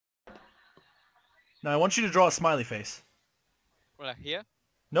Now I want you to draw a smiley face. Right here?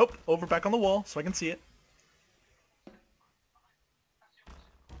 Nope, over back on the wall so I can see it.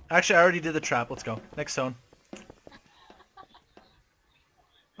 Actually, I already did the trap. Let's go. Next zone.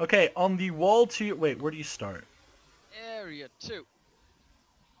 Okay, on the wall to your... Wait, where do you start? Area 2.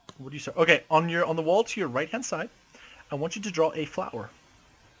 Where do you start? Okay, on the wall to your right-hand side, I want you to draw a flower.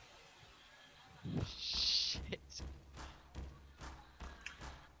 Shit.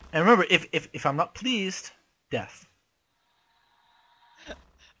 And remember, if I'm not pleased, death.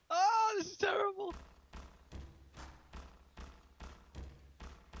 Oh, this is terrible.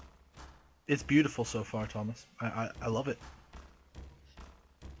 It's beautiful so far, Thomas. I love it.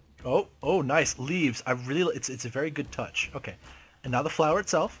 Oh, nice. Leaves. It's a very good touch. Okay. And now the flower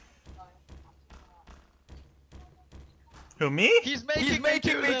itself. Who, me? He's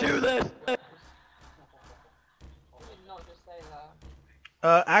making me do this.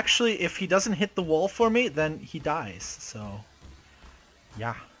 Actually, if he doesn't hit the wall for me, then he dies. So,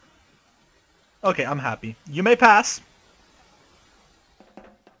 yeah. Okay, I'm happy. You may pass.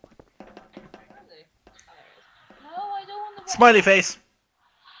 No, I don't want the Smiley face.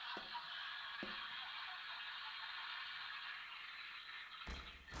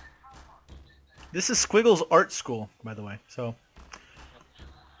 This is Squigles art school, by the way. So,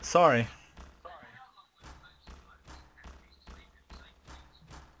 sorry.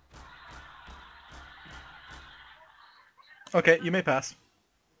 Okay, you may pass.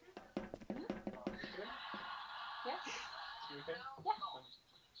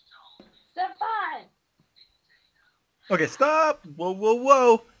 Step fine. Okay, stop! Whoa, whoa,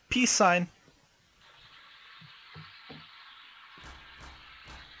 whoa! Peace sign.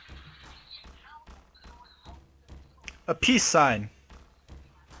 A peace sign.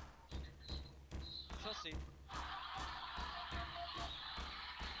 Shall see.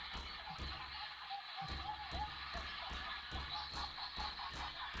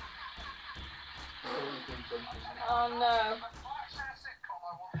 Oh no.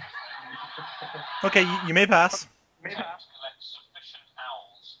 Okay, you may pass.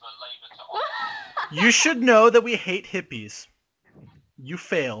 You should know that we hate hippies. You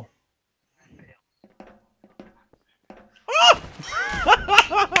fail.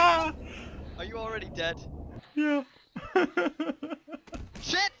 Ah! Are you already dead? Yeah.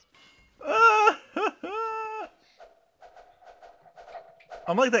 Shit!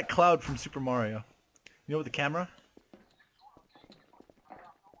 I'm like that cloud from Super Mario. You know, with the camera?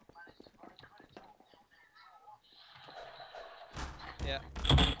 Yeah.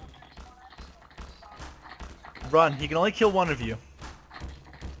 Run. He can only kill one of you.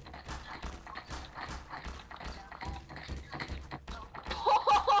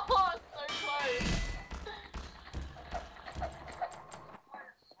 Oh, so close.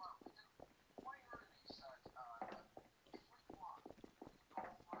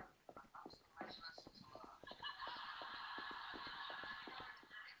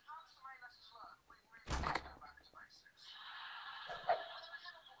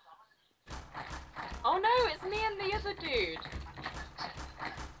 Oh no, it's me and the other dude.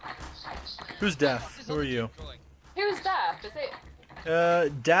 Who's deaf? Who are you? Who's deaf? Is it?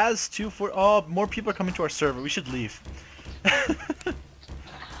 Daz24. Oh, more people are coming to our server. We should leave.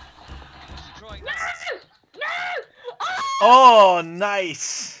 Drawing No! now. No! Oh,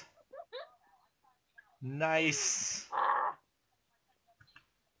 nice. Nice.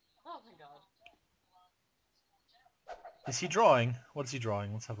 Oh my god. Is he drawing? What is he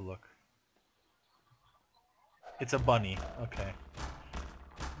drawing? Let's have a look. It's a bunny. Okay.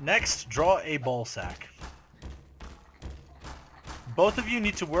 Next, draw a ball sack. Both of you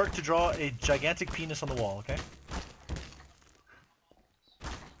need to work to draw a gigantic penis on the wall, okay?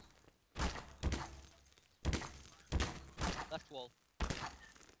 Left wall.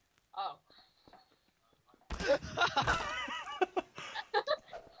 Oh.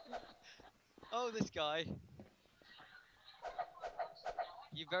 Oh, this guy.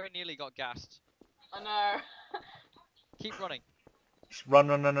 You very nearly got gassed. I know. Keep running. Run,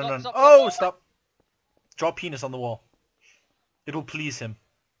 run, run, run, Stop, run. stop, Oh, stop. stop. Draw penis on the wall. It'll please him.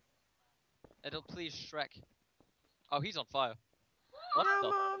 It'll please Shrek. Oh, he's on fire. What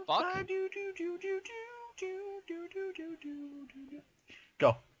the fuck?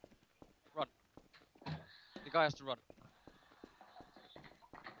 Go. Run. The guy has to run.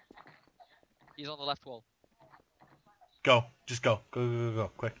 He's on the left wall. Go. Just go. Go, go, go, go.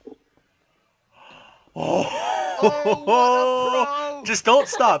 Quick. Oh! Oh, what a pro! Just don't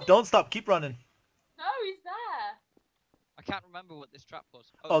stop. Don't stop. Keep running. No, he's there. I can't remember what this trap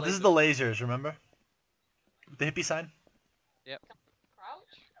was. Oh, this is the laser. lasers, remember? The hippie sign? Yep.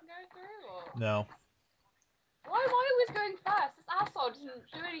 Crouch? Go through or? No. it doesn't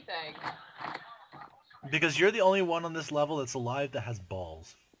do anything. Because you're the only one on this level that's alive that has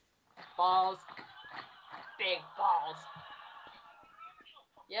balls. Balls. Big balls.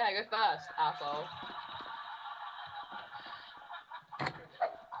 Yeah, go first, asshole.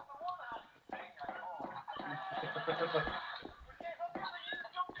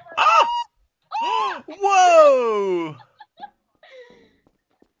 Ah! Whoa!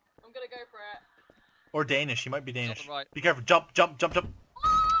 I'm gonna go for it. Or Danish. He might be He's on Danish. the right. Be careful. Jump, jump, jump, jump.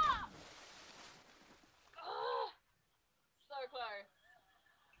 Ah! So close.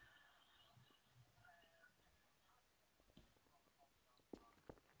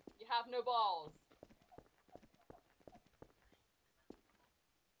 You have no balls.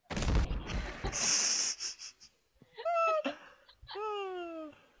 I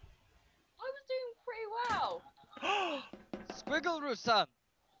was doing pretty well. Squiggle-roo-san!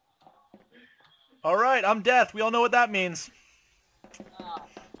 Alright, I'm death. We all know what that means. Ah,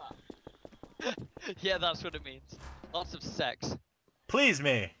 fuck. Yeah, that's what it means. Lots of sex. Please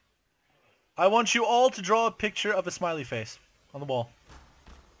me. I want you all to draw a picture of a smiley face on the wall.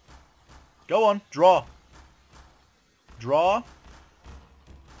 Go on, draw. Draw.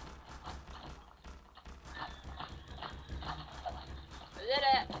 I did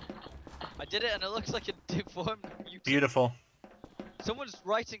it. I did it and it looks like a deformed mutant. Beautiful. Someone's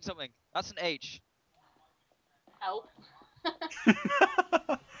writing something. That's an H. Help.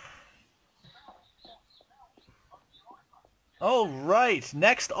 Alright,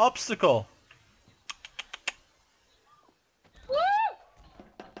 next obstacle. Woo!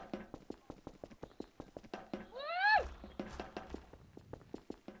 Woo!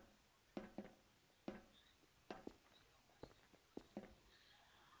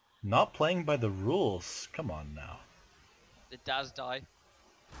 Not playing by the rules. Come on now. Did Daz die?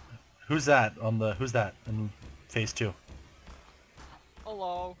 Who's that who's that in phase 2?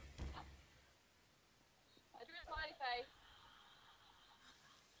 Hello. I drew a smiley face.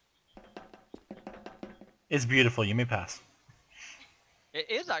 It's beautiful. You may pass. It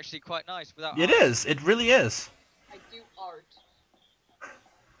is actually quite nice without It eyes. is. It really is. I do art.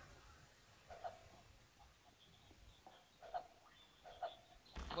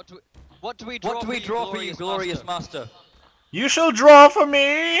 What do we draw for you, glorious master? You shall draw for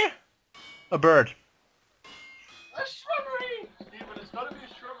me a bird. A shrubbery! Steven, it's gotta be a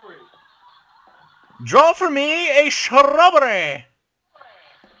shrubbery. Draw for me a shrubbery.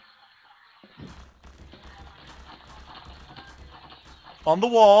 On the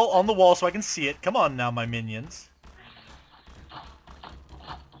wall so I can see it. Come on now, my minions.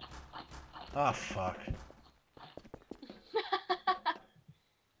 Ah, fuck.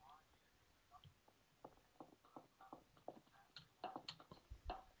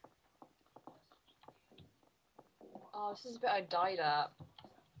 Oh, this is a bit I died at.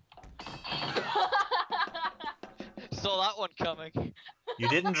 Saw that one coming. You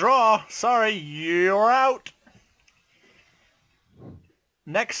didn't draw. Sorry, you're out.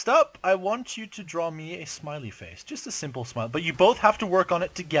 Next up, I want you to draw me a smiley face. Just a simple smile. But you both have to work on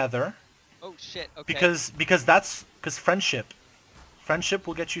it together. Oh shit, okay. Because friendship. Friendship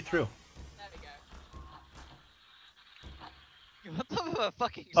will get you through. There we go. What the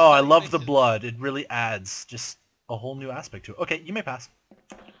fucking Oh, I smiley love the faces? blood. It really adds just a whole new aspect to it. Okay, you may pass.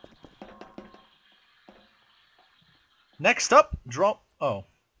 Next up, draw... Oh.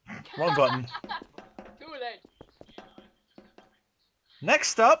 Wrong button. Too late.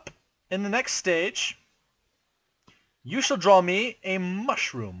 Next up, in the next stage, you shall draw me a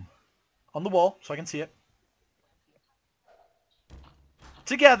mushroom on the wall so I can see it.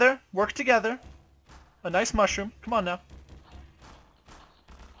 Together, work together. A nice mushroom. Come on now.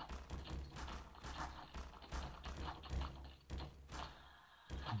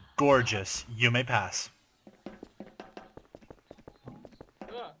 Gorgeous. You may pass.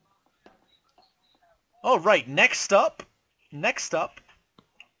 Ugh. All right, next up, Oh,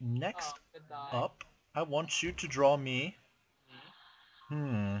 good die. up, I want you to draw me...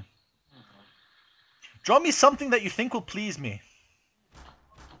 Draw me something that you think will please me.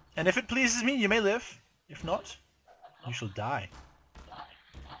 And if it pleases me, you may live. If not, you shall die.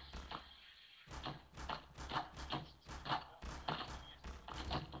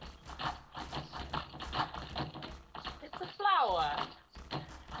 It's a flower.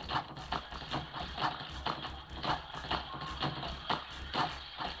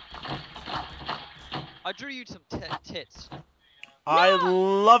 I drew you some tits. I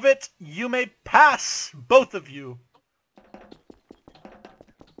love it. You may pass, both of you.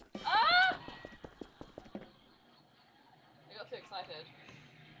 Ah! I got too excited.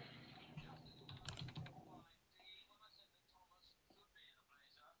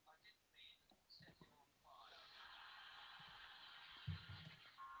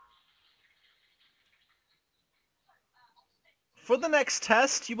 For the next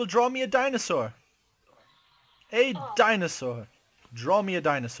test, you will draw me a dinosaur. A dinosaur. Draw me a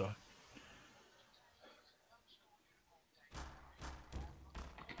dinosaur.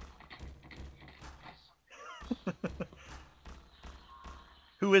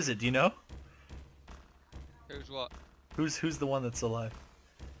 Who is it? Do you know? Who's what? Who's the one that's alive?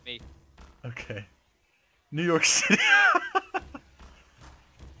 Me. Okay. New York City.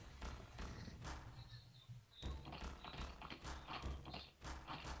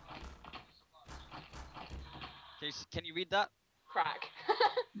 Can you read that? Crack.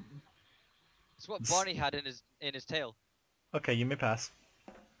 It's what Barney had in his tail. Okay, you may pass.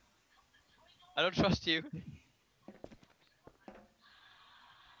 I don't trust you.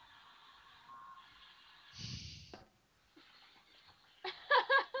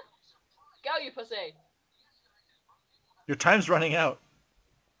 Go, you pussy. Your time's running out.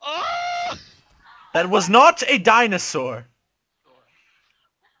 Oh! That was not a dinosaur.